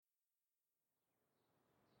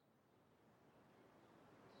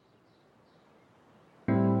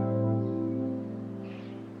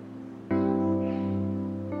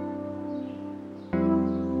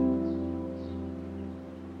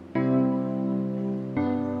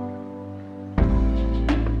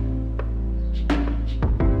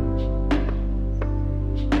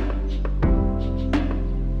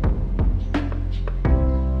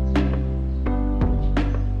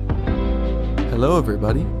Hello,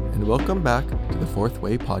 everybody, and welcome back to the Fourth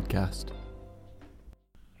Way Podcast.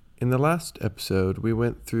 In the last episode, we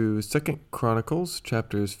went through 2 Chronicles,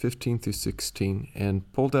 chapters 15 through 16,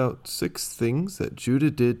 and pulled out 6 things that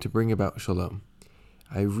Judah did to bring about shalom.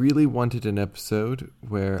 I really wanted an episode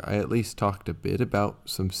where I at least talked a bit about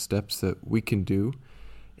some steps that we can do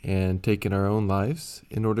and take in our own lives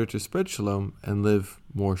in order to spread shalom and live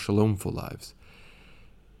more shalomful lives.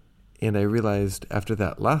 And I realized after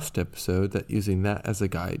that last episode that using that as a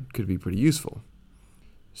guide could be pretty useful.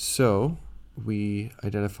 So we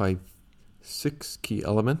identified 6 key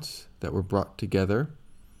elements that were brought together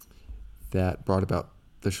that brought about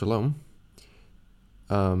the shalom.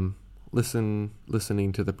 Listening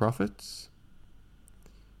to the prophets,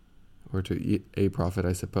 or to a prophet,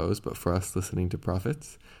 I suppose, but for us, listening to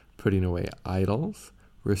prophets, putting away idols,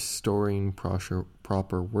 restoring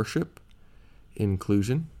proper worship,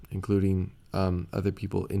 inclusion, including other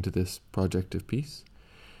people into this project of peace,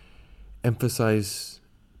 emphasize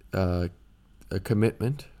a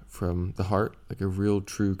commitment from the heart, like a real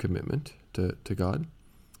true commitment to God,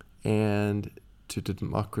 and to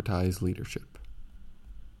democratize leadership.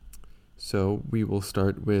 So we will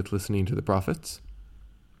start with listening to the prophets.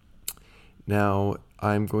 Now,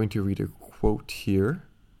 I'm going to read a quote here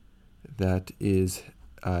that is,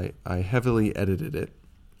 I heavily edited it,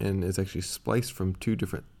 and is actually spliced from 2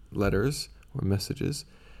 different letters or messages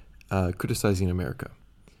criticizing America.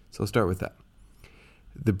 So I'll start with that.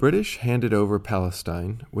 The British handed over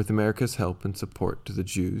Palestine with America's help and support to the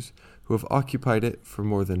Jews who have occupied it for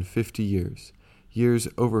more than 50 years, years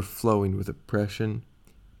overflowing with oppression,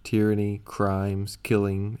 tyranny, crimes,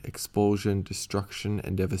 killing, expulsion, destruction,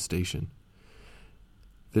 and devastation.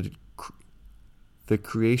 The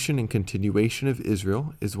creation and continuation of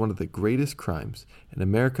Israel is one of the greatest crimes, and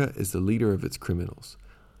America is the leader of its criminals.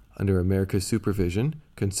 Under America's supervision,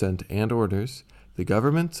 consent, and orders, the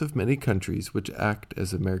governments of many countries which act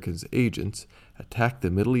as America's agents attack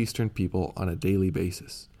the Middle Eastern people on a daily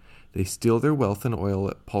basis. They steal their wealth and oil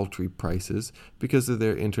at paltry prices because of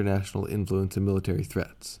their international influence and military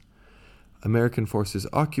threats. American forces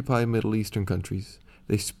occupy Middle Eastern countries.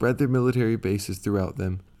 They spread their military bases throughout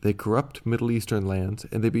them. They corrupt Middle Eastern lands,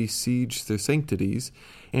 and they besiege their sanctuaries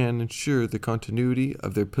and ensure the continuity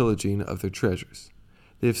of their pillaging of their treasures.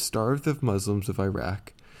 They have starved the Muslims of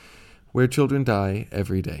Iraq, where children die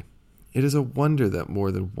every day. It is a wonder that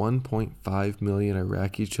more than 1.5 million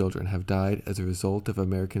Iraqi children have died as a result of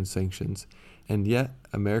American sanctions, and yet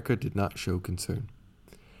America did not show concern.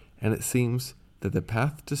 And it seems that the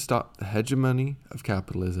path to stop the hegemony of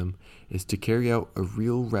capitalism is to carry out a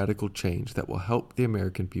real radical change that will help the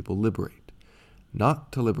American people liberate.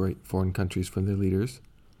 Not to liberate foreign countries from their leaders,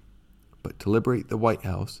 but to liberate the White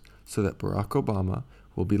House so that Barack Obama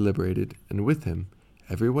will be liberated, and with him,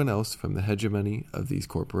 everyone else from the hegemony of these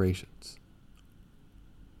corporations.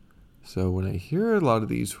 So when I hear a lot of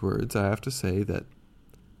these words, I have to say that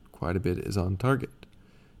quite a bit is on target.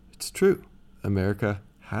 It's true. America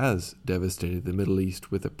has devastated the Middle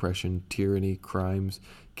East with oppression, tyranny, crimes,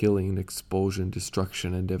 killing, expulsion,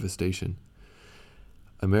 destruction, and devastation.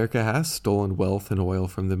 America has stolen wealth and oil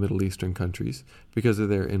from the Middle Eastern countries because of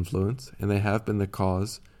their influence, and they have been the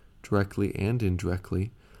cause, directly and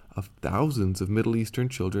indirectly, of thousands of Middle Eastern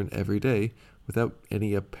children every day without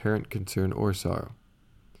any apparent concern or sorrow.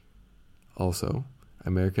 Also,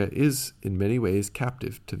 America is in many ways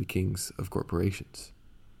captive to the kings of corporations.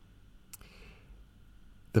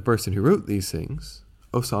 The person who wrote these things,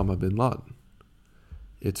 Osama bin Laden.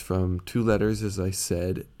 It's from 2 letters, as I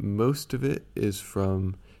said. Most of it is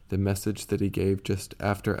from the message that he gave just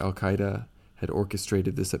after Al-Qaeda had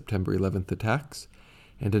orchestrated the September 11th attacks,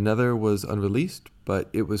 and another was unreleased, but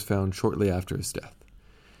it was found shortly after his death.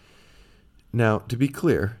 Now, to be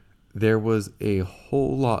clear, there was a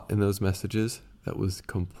whole lot in those messages that was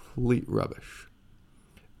complete rubbish.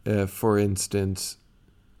 For instance,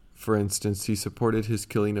 he supported his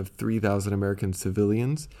killing of 3,000 American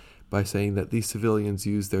civilians by saying that these civilians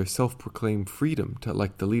used their self-proclaimed freedom to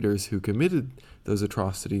elect the leaders who committed those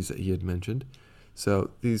atrocities that he had mentioned.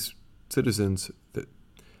 So these citizens,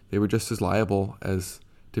 they were just as liable as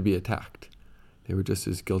to be attacked. They were just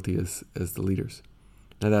as guilty as the leaders.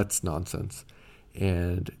 Now that's nonsense.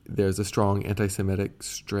 And there's a strong anti-Semitic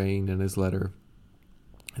strain in his letter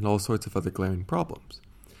and all sorts of other glaring problems.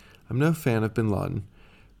 I'm no fan of bin Laden,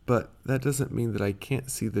 but that doesn't mean that I can't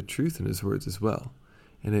see the truth in his words as well.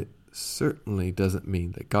 And it certainly doesn't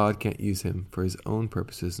mean that God can't use him for his own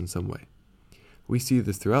purposes in some way. We see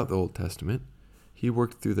this throughout the Old Testament. He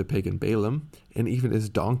worked through the pagan Balaam, and even his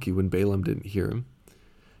donkey when Balaam didn't hear him.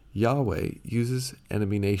 Yahweh uses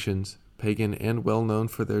enemy nations, pagan and well known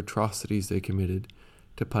for their atrocities they committed,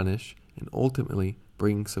 to punish and ultimately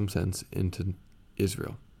bring some sense into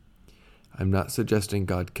Israel. I'm not suggesting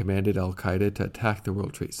God commanded Al-Qaeda to attack the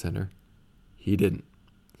World Trade Center. He didn't.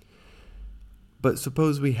 But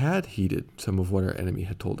suppose we had heeded some of what our enemy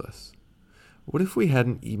had told us. What if we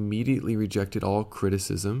hadn't immediately rejected all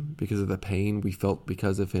criticism because of the pain we felt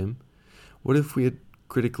because of him? What if we had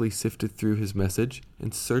critically sifted through his message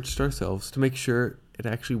and searched ourselves to make sure it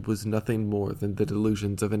actually was nothing more than the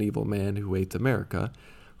delusions of an evil man who hates America,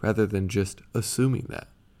 rather than just assuming that?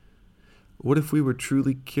 What if we were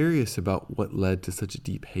truly curious about what led to such a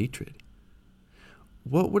deep hatred?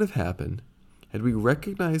 What would have happened had we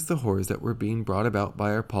recognized the horrors that were being brought about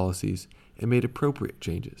by our policies and made appropriate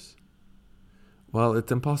changes? While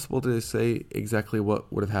it's impossible to say exactly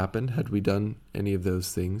what would have happened had we done any of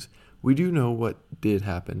those things, we do know what did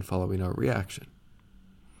happen following our reaction.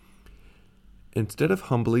 Instead of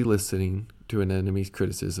humbly listening to an enemy's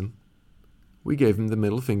criticism, we gave him the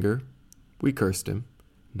middle finger, we cursed him,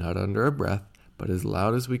 not under our breath, but as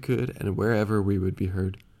loud as we could and wherever we would be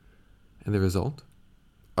heard. And the result?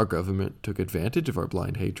 Our government took advantage of our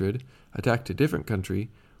blind hatred, attacked a different country,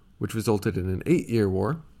 which resulted in an 8-year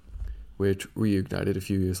war, which reignited a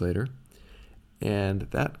few years later, and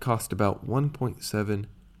that cost about $1.7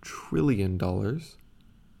 trillion,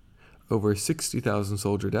 over 60,000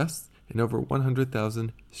 soldier deaths, and over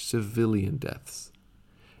 100,000 civilian deaths.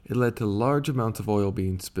 It led to large amounts of oil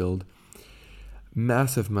being spilled,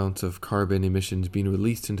 massive amounts of carbon emissions being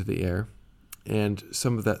released into the air, and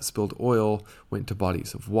some of that spilled oil went to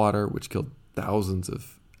bodies of water, which killed thousands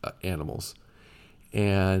of animals.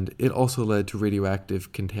 And it also led to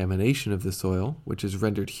radioactive contamination of the soil, which has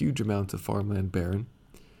rendered huge amounts of farmland barren.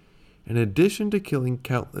 In addition to killing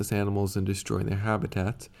countless animals and destroying their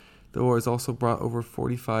habitats, the war has also brought over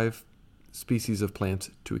 45 species of plants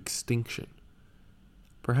to extinction.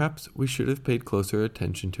 Perhaps we should have paid closer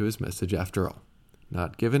attention to his message after all.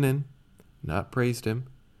 Not given in, not praised him,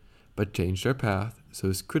 but changed our path so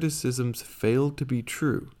his criticisms failed to be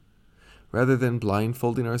true, rather than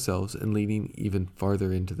blindfolding ourselves and leading even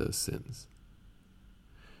farther into those sins.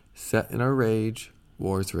 Set in our rage,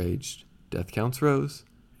 wars raged, death counts rose,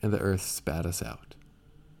 and the earth spat us out.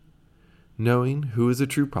 Knowing who is a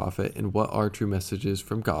true prophet and what are true messages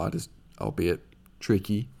from God is, albeit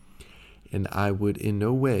tricky, and I would in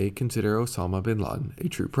no way consider Osama bin Laden a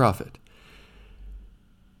true prophet.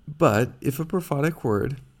 But if a prophetic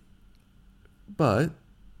word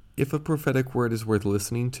is worth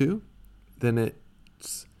listening to, then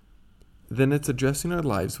it's addressing our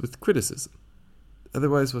lives with criticism.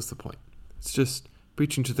 Otherwise, what's the point? It's just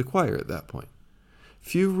preaching to the choir at that point.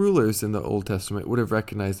 Few rulers in the Old Testament would have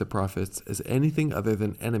recognized the prophets as anything other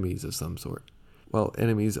than enemies of some sort. While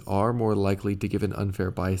enemies are more likely to give an unfair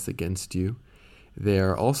bias against you, they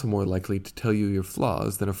are also more likely to tell you your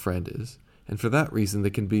flaws than a friend is, and for that reason they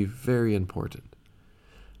can be very important.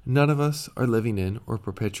 None of us are living in or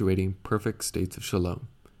perpetuating perfect states of shalom,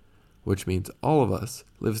 which means all of us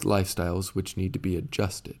live lifestyles which need to be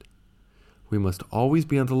adjusted. We must always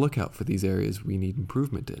be on the lookout for these areas we need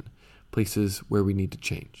improvement in, places where we need to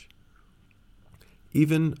change.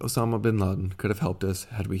 Even Osama bin Laden could have helped us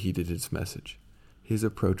had we heeded his message. His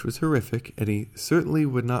approach was horrific, and he certainly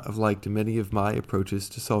would not have liked many of my approaches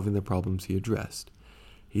to solving the problems he addressed.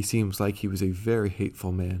 He seems like he was a very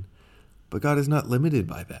hateful man, but God is not limited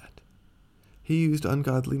by that. He used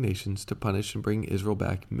ungodly nations to punish and bring Israel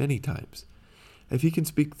back many times. If he can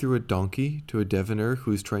speak through a donkey to a diviner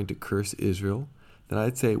who is trying to curse Israel, then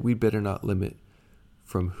I'd say we'd better not limit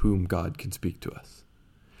from whom God can speak to us.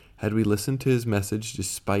 Had we listened to his message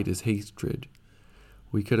despite his hatred,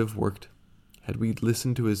 we could have worked to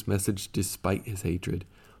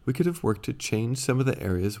change some of the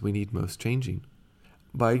areas we need most changing.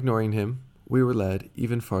 By ignoring him, we were led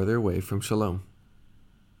even farther away from shalom.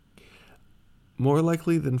 More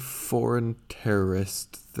likely than foreign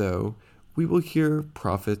terrorists, though, we will hear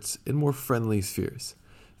prophets in more friendly spheres,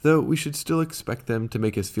 though we should still expect them to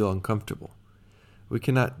make us feel uncomfortable. We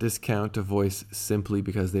cannot discount a voice simply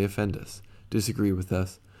because they offend us, disagree with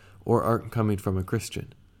us, or aren't coming from a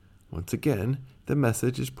Christian. Once again, the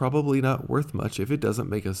message is probably not worth much if it doesn't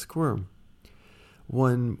make us squirm.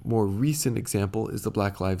 One more recent example is the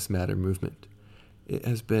Black Lives Matter movement. It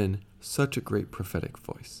has been such a great prophetic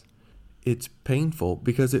voice. It's painful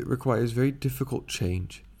because it requires very difficult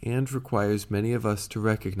change and requires many of us to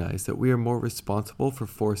recognize that we are more responsible for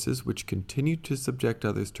forces which continue to subject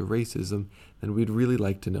others to racism than we'd really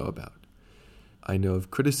like to know about. I know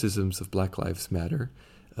of criticisms of Black Lives Matter,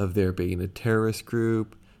 of there being a terrorist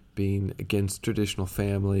group, being against traditional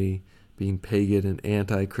family, being pagan and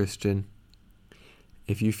anti-Christian.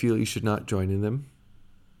 If you feel you should not join in them,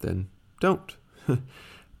 then don't.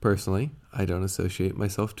 Personally, I don't associate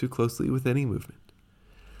myself too closely with any movement.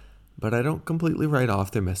 But I don't completely write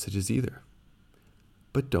off their messages either.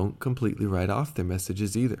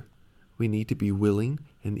 We need to be willing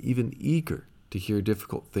and even eager to hear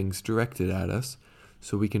difficult things directed at us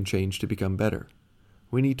so we can change to become better.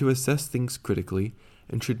 We need to assess things critically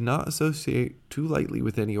and should not associate too lightly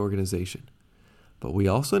with any organization. But we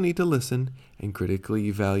also need to listen and critically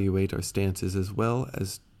evaluate our stances as well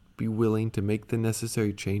as be willing to make the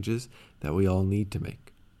necessary changes that we all need to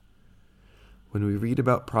make. When we read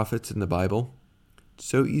about prophets in the Bible, it's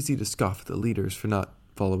so easy to scoff at the leaders for not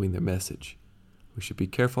following their message. We should be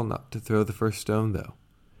careful not to throw the first stone, though.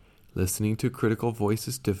 Listening to a critical voice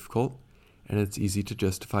is difficult, and it's easy to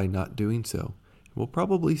justify not doing so. It will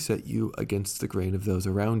probably set you against the grain of those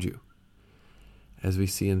around you. As we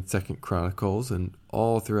see in 2 Chronicles and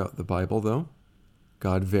all throughout the Bible, though,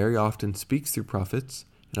 God very often speaks through prophets,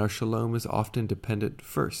 and our shalom is often dependent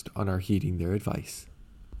first on our heeding their advice.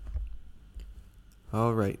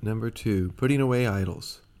 All right, number 2, putting away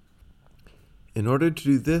idols. In order to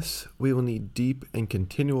do this, we will need deep and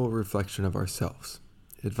continual reflection of ourselves.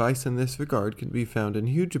 Advice in this regard can be found in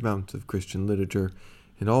huge amounts of Christian literature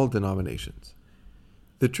in all denominations.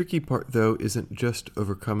 The tricky part, though, isn't just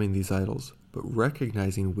overcoming these idols, but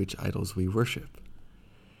recognizing which idols we worship.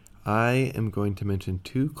 I am going to mention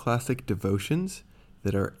 2 classic devotions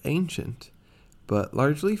that are ancient, but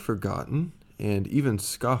largely forgotten and even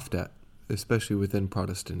scoffed at, especially within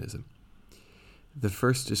Protestantism. The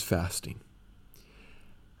first is fasting.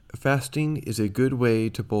 Fasting is a good way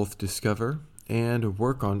to both discover and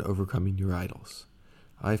work on overcoming your idols.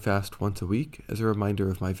 I fast once a week as a reminder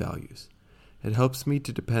of my values. It helps me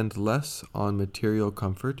to depend less on material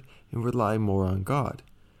comfort and rely more on God.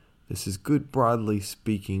 This is good broadly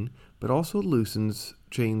speaking, but also loosens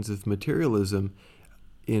chains of materialism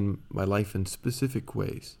in my life in specific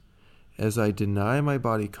ways. As I deny my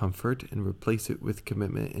body comfort and replace it with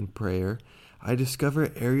commitment and prayer, I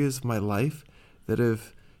discover areas of my life that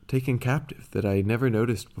have taken captive that I never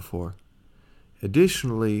noticed before.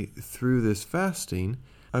 Additionally, through this fasting,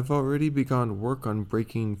 I've already begun work on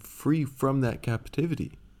breaking free from that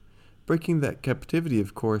captivity. Breaking that captivity,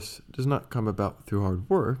 of course, does not come about through hard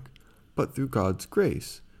work, but through God's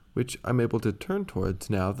grace, which I'm able to turn towards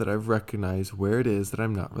now that I've recognized where it is that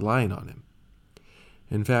I'm not relying on Him.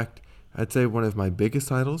 In fact, I'd say one of my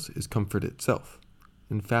biggest idols is comfort itself,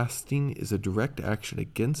 and fasting is a direct action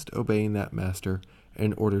against obeying that master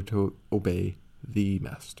in order to obey the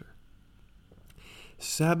master.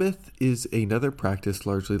 Sabbath is another practice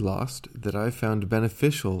largely lost that I've found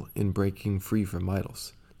beneficial in breaking free from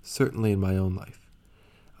idols, certainly in my own life.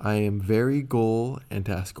 I am very goal and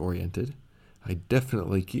task oriented. I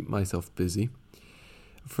definitely keep myself busy.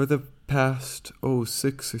 For the past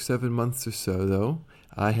 6 or 7 months or so, though,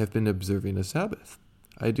 I have been observing a Sabbath.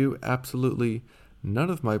 I do absolutely none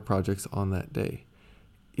of my projects on that day.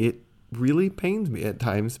 It really pains me at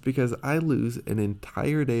times because I lose an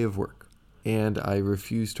entire day of work, and I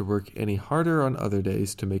refuse to work any harder on other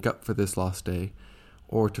days to make up for this lost day,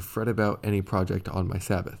 or to fret about any project on my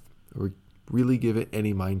Sabbath, or really give it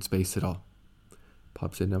any mind space at all.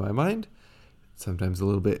 Pops into my mind, sometimes a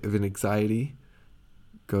little bit of an anxiety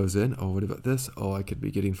goes in, what about this? I could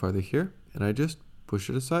be getting farther here, and I just push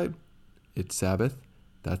it aside. It's Sabbath,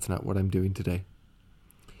 that's not what I'm doing today.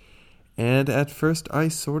 And at first I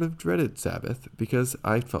sort of dreaded Sabbath because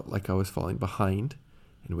I felt like I was falling behind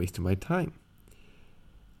and wasting my time.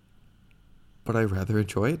 But I rather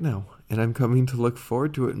enjoy it now, and I'm coming to look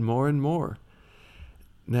forward to it more and more.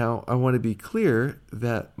 Now, I want to be clear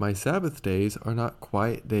that my Sabbath days are not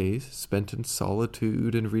quiet days spent in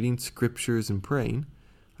solitude and reading scriptures and praying.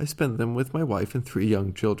 I spend them with my wife and 3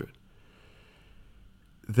 young children.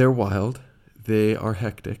 They're wild. They are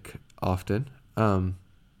hectic often.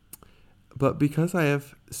 But because I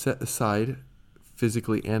have set aside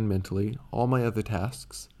physically and mentally all my other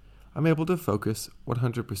tasks, I'm able to focus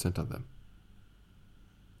 100% on them.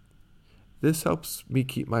 This helps me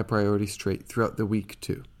keep my priorities straight throughout the week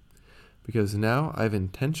too, because now I've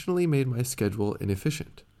intentionally made my schedule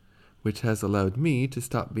inefficient, which has allowed me to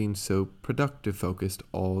stop being so productive focused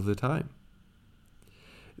all the time.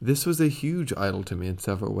 This was a huge idol to me in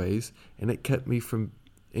several ways, and it kept me from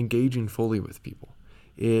engaging fully with people.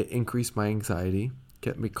 It increased my anxiety,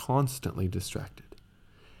 kept me constantly distracted.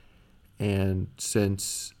 And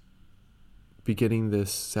since beginning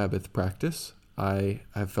this Sabbath practice, I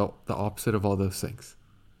have felt the opposite of all those things.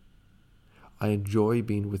 I enjoy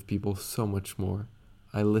being with people so much more.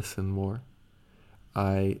 I listen more.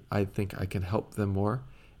 I think I can help them more,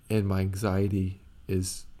 and my anxiety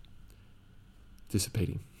is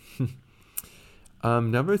dissipating.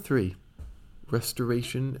 Number 3,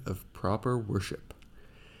 restoration of proper worship.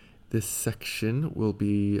 This section will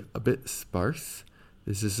be a bit sparse.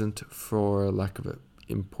 This isn't for lack of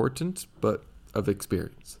importance, but of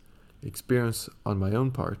experience. Experience on my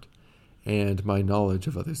own part and my knowledge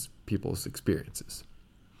of other people's experiences.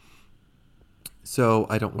 So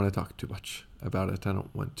I don't want to talk too much about it. I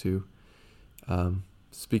don't want to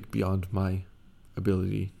speak beyond my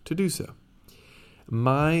ability to do so.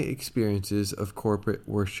 My experiences of corporate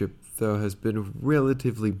worship, though, has been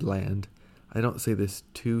relatively bland. I don't say this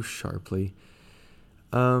too sharply,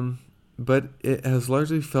 but it has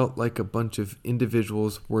largely felt like a bunch of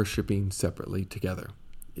individuals worshiping separately together,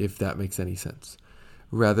 if that makes any sense,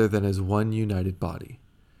 rather than as one united body.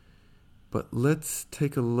 But let's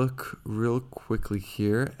take a look real quickly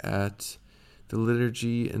here at the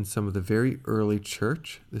liturgy in some of the very early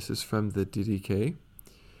church. This is from the DDK,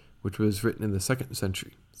 which was written in the 2nd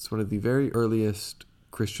century. It's one of the very earliest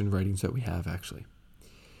Christian writings that we have, actually.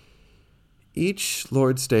 Each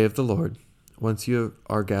Lord's Day of the Lord, once you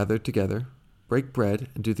are gathered together, break bread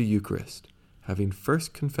and do the Eucharist, having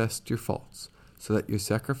first confessed your faults, so that your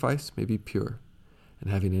sacrifice may be pure. And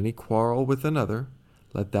having any quarrel with another,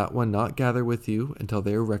 let that one not gather with you until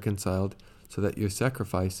they are reconciled, so that your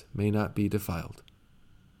sacrifice may not be defiled.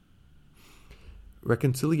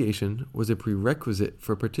 Reconciliation was a prerequisite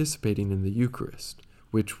for participating in the Eucharist,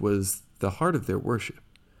 which was the heart of their worship.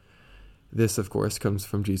 This, of course, comes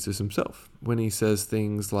from Jesus himself, when he says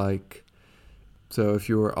things like, so if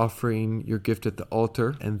you are offering your gift at the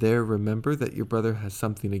altar and there remember that your brother has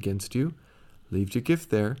something against you, leave your gift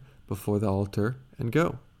there before the altar and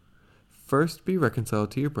go. First be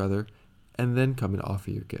reconciled to your brother and then come and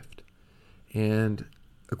offer your gift. And,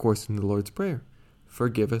 of course, in the Lord's Prayer,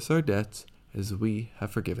 forgive us our debts as we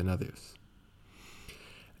have forgiven others.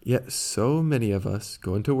 Yet so many of us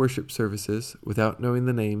go into worship services without knowing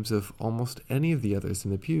the names of almost any of the others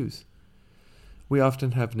in the pews. We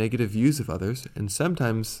often have negative views of others and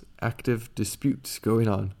sometimes active disputes going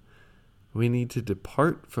on. We need to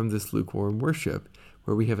depart from this lukewarm worship,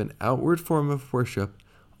 where we have an outward form of worship,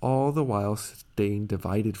 all the while staying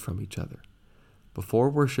divided from each other. Before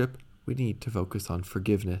worship, we need to focus on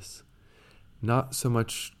forgiveness. Not so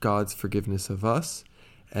much God's forgiveness of us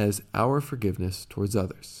as our forgiveness towards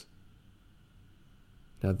others.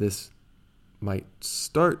 Now, this might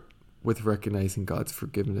start with recognizing God's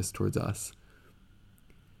forgiveness towards us,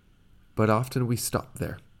 but often we stop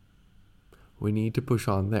there. We need to push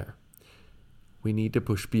on there. We need to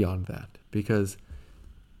push beyond that, because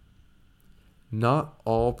not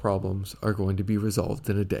all problems are going to be resolved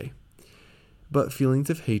in a day. But feelings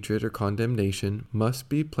of hatred or condemnation must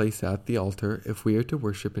be placed at the altar if we are to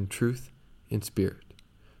worship in truth and spirit.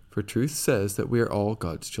 For truth says that we are all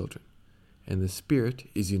God's children, and the Spirit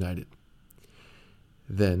is united.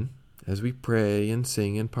 Then, as we pray and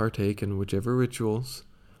sing and partake in whichever rituals,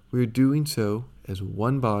 we are doing so as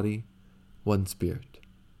one body, one Spirit.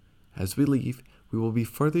 As we leave, we will be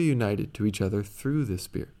further united to each other through the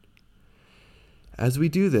Spirit. As we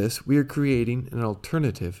do this, we are creating an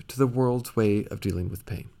alternative to the world's way of dealing with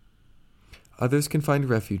pain. Others can find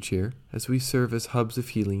refuge here as we serve as hubs of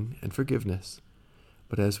healing and forgiveness.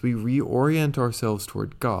 But as we reorient ourselves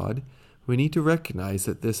toward God, we need to recognize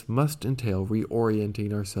that this must entail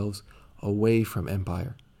reorienting ourselves away from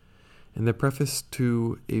empire. In the preface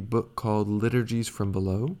to a book called Liturgies from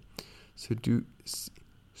Below, Sudipta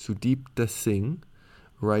Singh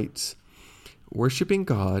writes, "Worshipping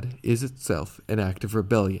God is itself an act of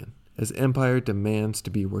rebellion, as empire demands to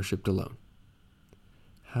be worshipped alone."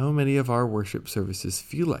 How many of our worship services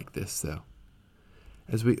feel like this, though?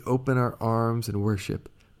 As we open our arms and worship,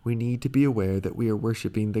 we need to be aware that we are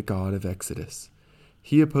worshiping the God of Exodus.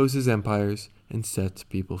 He opposes empires and sets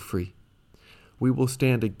people free. We will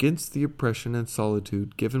stand against the oppression and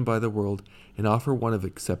solitude given by the world and offer one of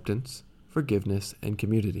acceptance, forgiveness, and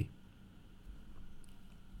community.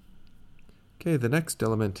 Okay, the next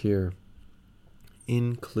element here,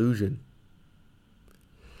 inclusion.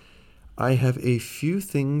 I have a few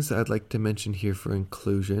things I'd like to mention here for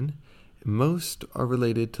inclusion. Most are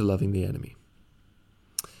related to loving the enemy.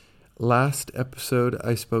 Last episode,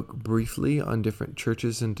 I spoke briefly on different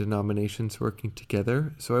churches and denominations working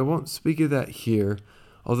together, so I won't speak of that here,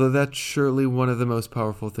 although that's surely one of the most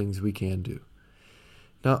powerful things we can do.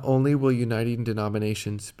 Not only will uniting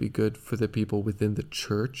denominations be good for the people within the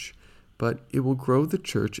church, but it will grow the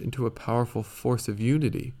church into a powerful force of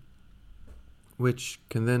unity, which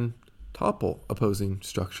can then topple opposing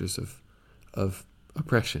structures of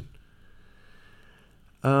oppression.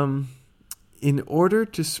 In order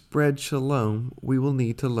to spread shalom, we will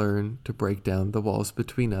need to learn to break down the walls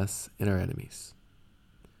between us and our enemies.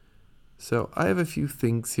 So I have a few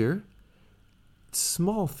things here.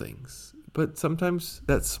 Small things, but sometimes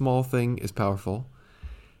that small thing is powerful.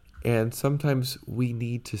 And sometimes we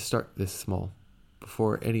need to start this small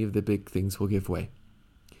before any of the big things will give way.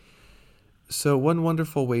 So one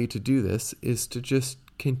wonderful way to do this is to just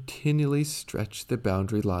continually stretch the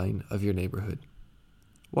boundary line of your neighborhood.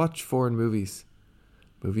 Watch foreign movies.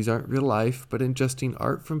 Movies aren't real life, but ingesting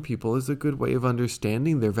art from people is a good way of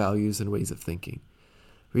understanding their values and ways of thinking.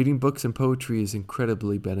 Reading books and poetry is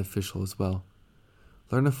incredibly beneficial as well.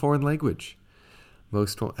 Learn a foreign language.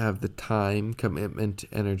 Most won't have the time, commitment,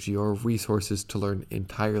 energy, or resources to learn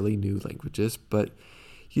entirely new languages, but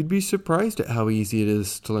you'd be surprised at how easy it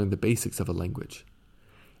is to learn the basics of a language.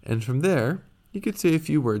 And from there, you could say a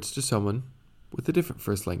few words to someone with a different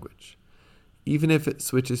first language. Even if it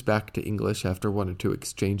switches back to English after one or two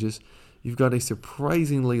exchanges, you've got a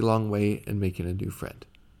surprisingly long way in making a new friend.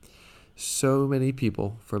 So many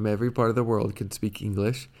people from every part of the world can speak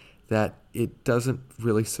English that it doesn't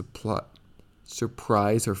really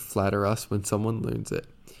surprise or flatter us when someone learns it.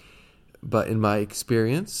 But in my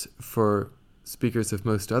experience, for speakers of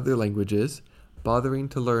most other languages, bothering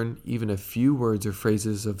to learn even a few words or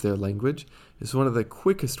phrases of their language is one of the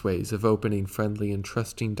quickest ways of opening friendly and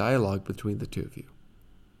trusting dialogue between the two of you.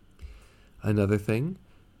 Another thing,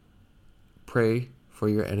 pray for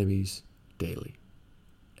your enemies daily.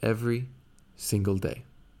 Every single day.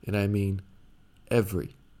 And I mean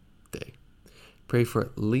every day. Pray for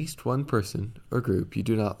at least one person or group you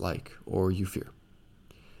do not like or you fear.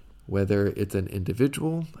 Whether it's an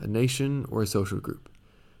individual, a nation, or a social group.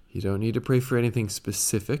 You don't need to pray for anything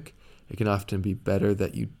specific. It can often be better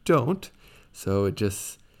that you don't, so it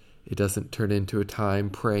doesn't turn into a time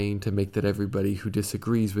praying to make that everybody who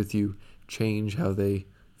disagrees with you change how they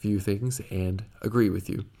view things and agree with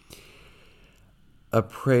you. A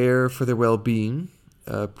prayer for their well-being,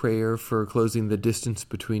 a prayer for closing the distance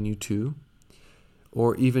between you two,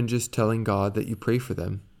 or even just telling God that you pray for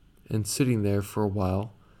them and sitting there for a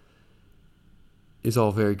while is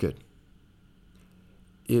all very good.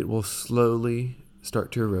 It will slowly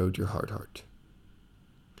start to erode your hard heart.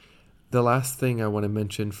 The last thing I want to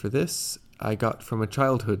mention for this, I got from a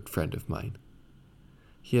childhood friend of mine.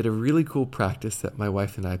 He had a really cool practice that my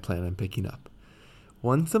wife and I plan on picking up.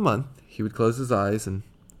 Once a month, he would close his eyes and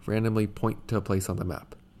randomly point to a place on the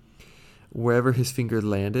map. Wherever his finger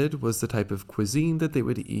landed was the type of cuisine that they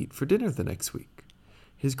would eat for dinner the next week.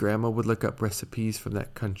 His grandma would look up recipes from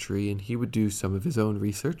that country and he would do some of his own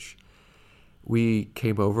research. We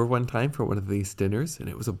came over one time for one of these dinners and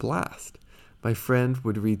it was a blast. My friend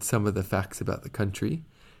would read some of the facts about the country,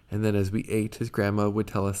 and then as we ate, his grandma would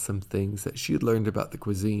tell us some things that she had learned about the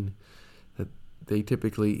cuisine, that they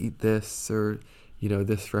typically eat this, or,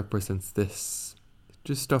 this represents this,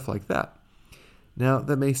 just stuff like that. Now,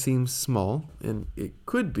 that may seem small, and it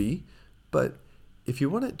could be, but if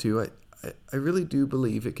you want it to, I really do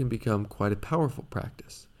believe it can become quite a powerful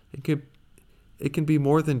practice. It can be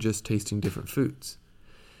more than just tasting different foods.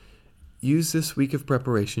 Use this week of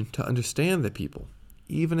preparation to understand the people,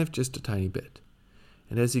 even if just a tiny bit.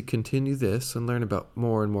 And as you continue this and learn about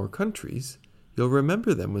more and more countries, you'll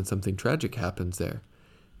remember them when something tragic happens there.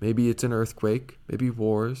 Maybe it's an earthquake, maybe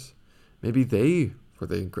wars, maybe they were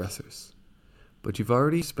the aggressors. But you've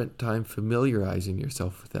already spent time familiarizing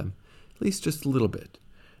yourself with them, at least just a little bit,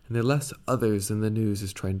 and they're less others than the news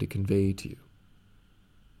is trying to convey to you.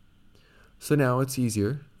 So now it's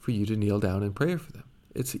easier for you to kneel down and pray for them.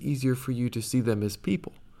 It's easier for you to see them as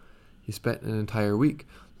people. You spent an entire week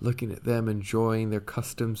looking at them, enjoying their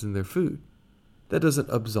customs and their food. That doesn't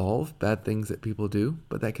absolve bad things that people do,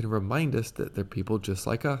 but that can remind us that they're people just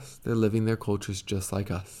like us. They're living their cultures just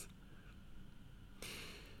like us.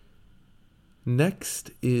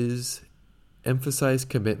 Next is emphasize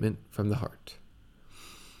commitment from the heart.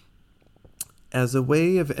 As a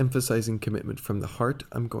way of emphasizing commitment from the heart,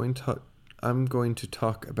 I'm going to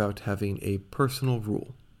talk about having a personal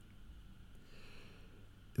rule.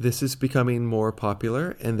 This is becoming more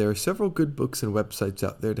popular, and there are several good books and websites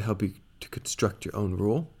out there to help you to construct your own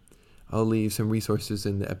rule. I'll leave some resources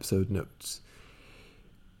in the episode notes.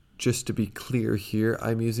 Just to be clear here,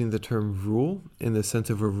 I'm using the term rule in the sense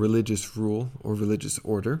of a religious rule or religious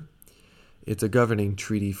order. It's a governing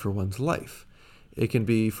treaty for one's life. It can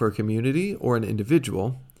be for a community or an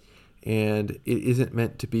individual, and it isn't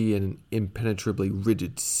meant to be an impenetrably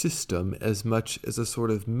rigid system as much as a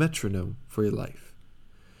sort of metronome for your life.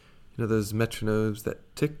 You know those metronomes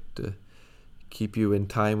that tick to keep you in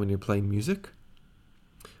time when you're playing music?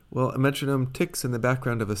 Well, a metronome ticks in the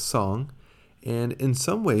background of a song, and in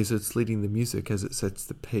some ways it's leading the music as it sets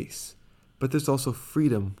the pace. But there's also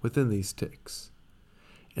freedom within these ticks.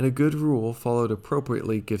 And a good rule followed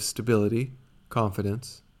appropriately gives stability,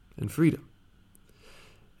 confidence, and freedom.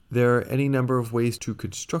 There are any number of ways to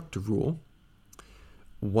construct a rule.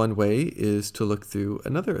 One way is to look through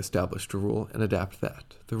another established rule and adapt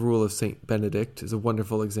that. The rule of St. Benedict is a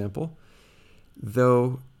wonderful example,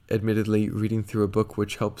 though admittedly reading through a book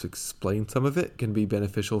which helps explain some of it can be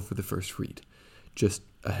beneficial for the first read. Just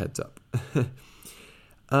a heads up.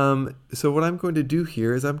 So what I'm going to do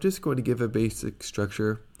here is I'm just going to give a basic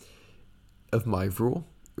structure of my rule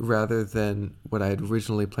rather than what I had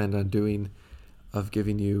originally planned on doing of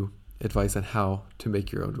giving you advice on how to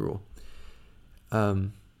make your own rule.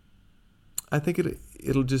 I think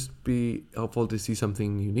it'll just be helpful to see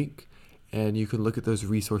something unique, and you can look at those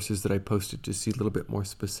resources that I posted to see a little bit more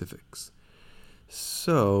specifics.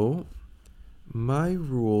 So, my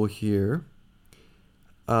rule here,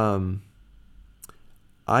 I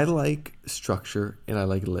like structure and I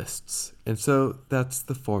like lists, and so that's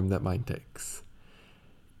the form that mine takes.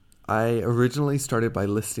 I originally started by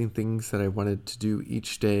listing things that I wanted to do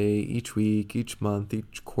each day, each week, each month,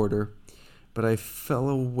 each quarter. But I fell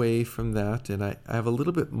away from that, and I have a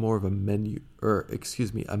little bit more of a manual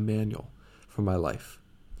for my life.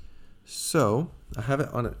 So I have it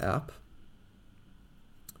on an app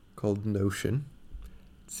called Notion.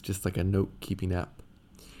 It's just like a note-keeping app.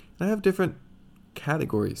 And I have different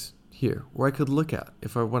categories here where I could look at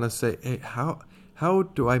if I want to say, hey, how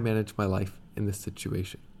do I manage my life in this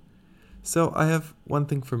situation? So I have one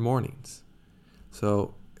thing for mornings.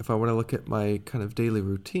 So if I want to look at my kind of daily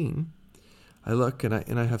routine, I look and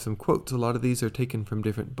I have some quotes. A lot of these are taken from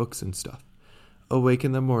different books and stuff. Awake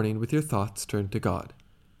in the morning with your thoughts turned to God.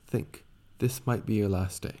 Think, this might be your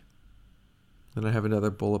last day. Then I have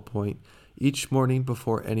another bullet point. Each morning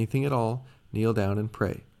before anything at all, kneel down and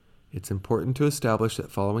pray. It's important to establish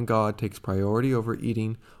that following God takes priority over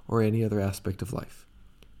eating or any other aspect of life.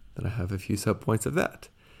 Then I have a few subpoints of that.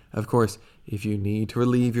 Of course, if you need to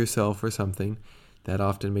relieve yourself or something, that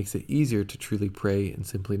often makes it easier to truly pray and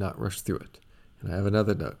simply not rush through it. And I have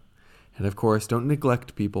another note. And of course, don't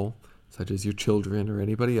neglect people, such as your children or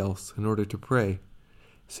anybody else, in order to pray.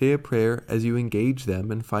 Say a prayer as you engage them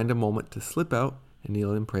and find a moment to slip out and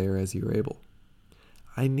kneel in prayer as you are able.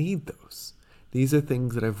 I need those. These are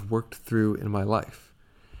things that I've worked through in my life.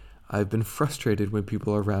 I've been frustrated when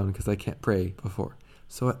people are around because I can't pray before.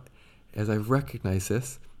 So as I recognize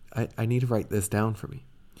this, I need to write this down for me.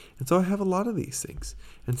 And so I have a lot of these things.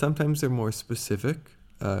 And sometimes they're more specific,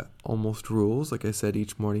 almost rules. Like I said,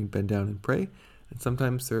 each morning bend down and pray. And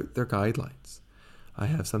sometimes they're guidelines. I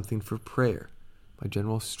have something for prayer, my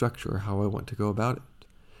general structure, how I want to go about it.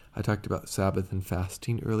 I talked about Sabbath and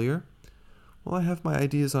fasting earlier. Well, I have my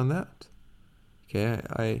ideas on that. Okay,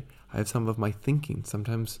 I have some of my thinking.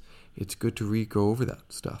 Sometimes it's good to go over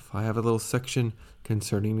that stuff. I have a little section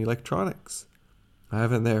concerning electronics. I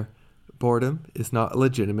have in there, boredom is not a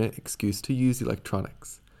legitimate excuse to use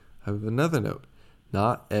electronics. I have another note.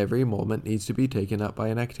 Not every moment needs to be taken up by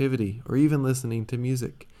an activity or even listening to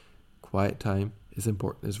music. Quiet time is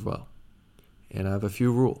important as well. And I have a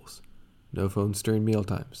few rules. No phones during meal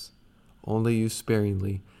times. Only use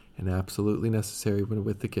sparingly and absolutely necessary when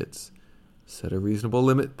with the kids. Set a reasonable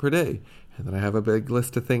limit per day. And then I have a big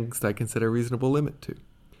list of things that I can set a reasonable limit to.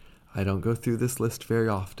 I don't go through this list very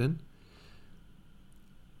often.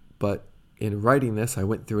 But in writing this, I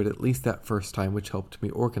went through it at least that first time, which helped me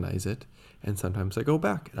organize it. And sometimes I go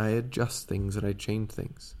back and I adjust things and I change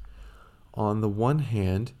things. On the one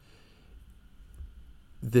hand,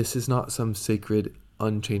 this is not some sacred,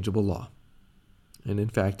 unchangeable law. And in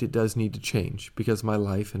fact, it does need to change because my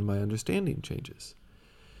life and my understanding changes.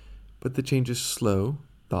 But the change is slow,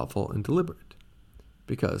 thoughtful, and deliberate.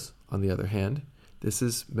 Because, on the other hand, this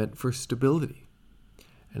is meant for stability.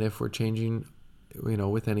 And if we're changing,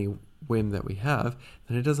 with any whim that we have,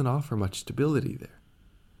 then it doesn't offer much stability there.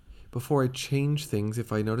 Before I change things,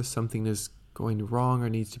 if I notice something is going wrong or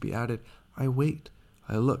needs to be added, I wait,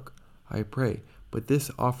 I look, I pray. But this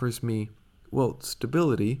offers me,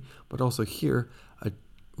 stability, but also here, a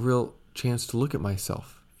real chance to look at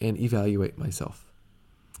myself and evaluate myself.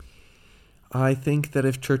 I think that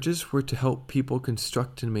if churches were to help people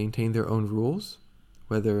construct and maintain their own rules,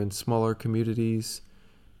 whether in smaller communities,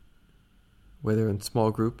 whether in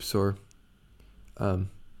small groups or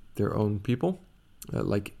their own people,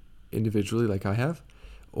 like individually like I have,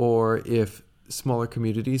 or if smaller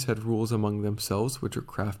communities had rules among themselves which are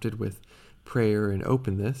crafted with prayer and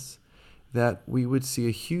openness, that we would see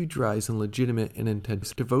a huge rise in legitimate and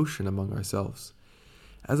intense devotion among ourselves.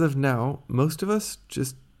 as of now, most of us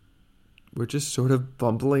we're just sort of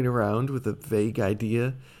bumbling around with a vague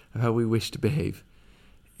idea of how we wish to behave.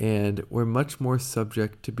 And we're much more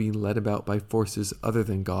subject to being led about by forces other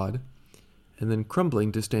than God, and then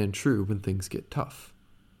crumbling to stand true when things get tough.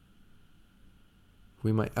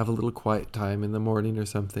 We might have a little quiet time in the morning or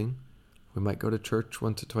something. We might go to church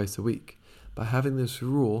once or twice a week. But having this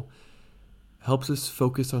rule helps us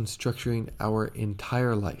focus on structuring our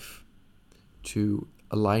entire life to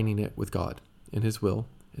aligning it with God and His will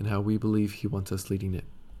and how we believe He wants us leading it.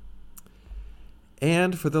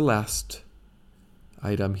 And for the last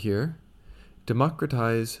item here,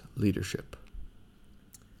 democratize leadership.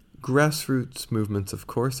 Grassroots movements, of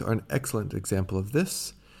course, are an excellent example of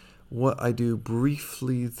this. What I do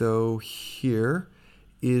briefly, though, here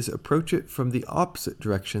is approach it from the opposite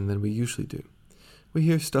direction than we usually do. We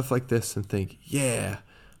hear stuff like this and think, yeah,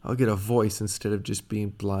 I'll get a voice instead of just being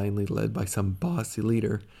blindly led by some bossy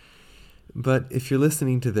leader. But if you're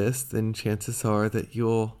listening to this, then chances are that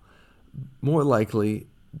you'll more likely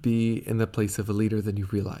be in the place of a leader than you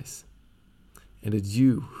realize. And it's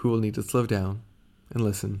you who will need to slow down and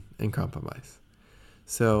listen and compromise.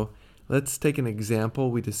 So let's take an example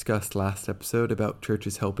we discussed last episode about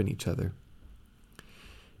churches helping each other.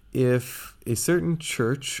 If a certain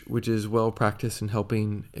church, which is well practiced in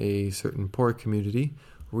helping a certain poor community,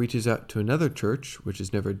 reaches out to another church, which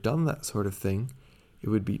has never done that sort of thing, it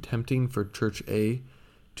would be tempting for Church A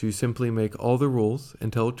to simply make all the rules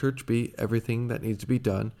and tell Church B everything that needs to be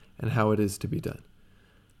done and how it is to be done.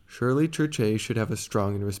 Surely Church A should have a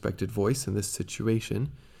strong and respected voice in this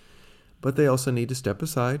situation, but they also need to step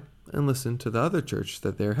aside and listen to the other church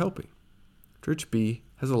that they're helping. Church B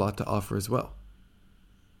has a lot to offer as well.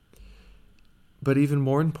 But even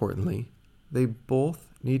more importantly, they both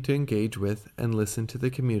need to engage with and listen to the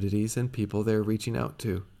communities and people they're reaching out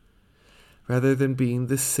to. Rather than being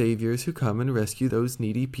the saviors who come and rescue those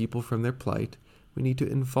needy people from their plight, we need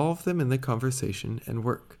to involve them in the conversation and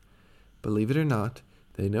work. Believe it or not,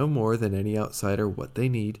 they know more than any outsider what they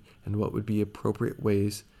need and what would be appropriate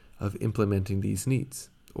ways of implementing these needs,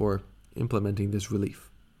 or implementing this relief.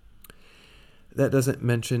 That doesn't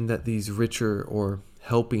mention that these richer or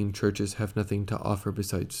helping churches have nothing to offer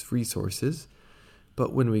besides resources,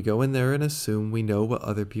 but when we go in there and assume we know what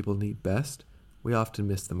other people need best, we often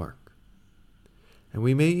miss the mark. And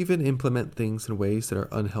we may even implement things in ways that are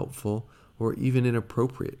unhelpful or even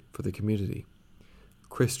inappropriate for the community.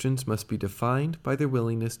 Christians must be defined by their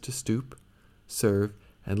willingness to stoop, serve,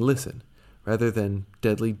 and listen, rather than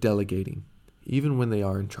deadly delegating, even when they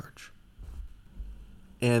are in charge.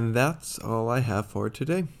 And that's all I have for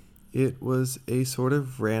today. It was a sort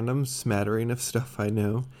of random smattering of stuff, I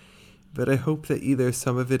know, but I hope that either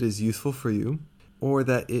some of it is useful for you, or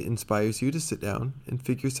that it inspires you to sit down and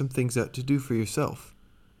figure some things out to do for yourself.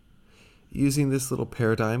 Using this little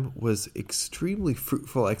paradigm was extremely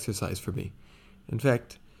fruitful exercise for me. In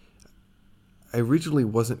fact, I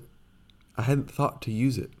hadn't thought to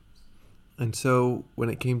use it. And so when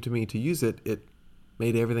it came to me to use it, it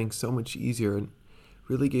made everything so much easier and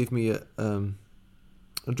really gave me a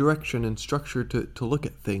direction and structure to look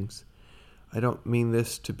at things. I don't mean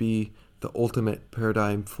this to be the ultimate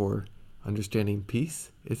paradigm for understanding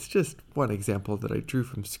peace. It's just one example that I drew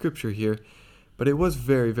from scripture here, but it was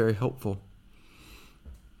very, very helpful.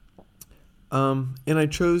 And I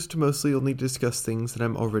chose to mostly only discuss things that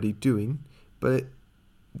I'm already doing, but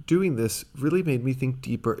doing this really made me think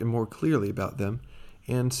deeper and more clearly about them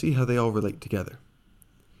and see how they all relate together.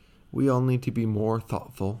 We all need to be more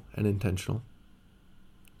thoughtful and intentional.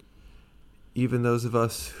 Even those of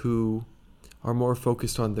us who are more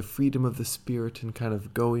focused on the freedom of the spirit and kind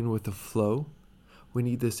of going with the flow, we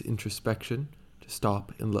need this introspection to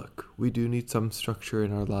stop and look. We do need some structure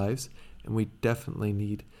in our lives, and we definitely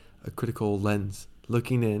need a critical lens,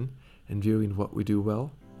 looking in and viewing what we do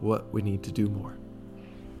well, what we need to do more.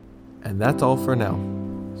 And that's all for now.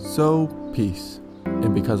 So, peace.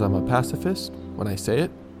 And because I'm a pacifist, when I say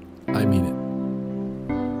it, I mean it.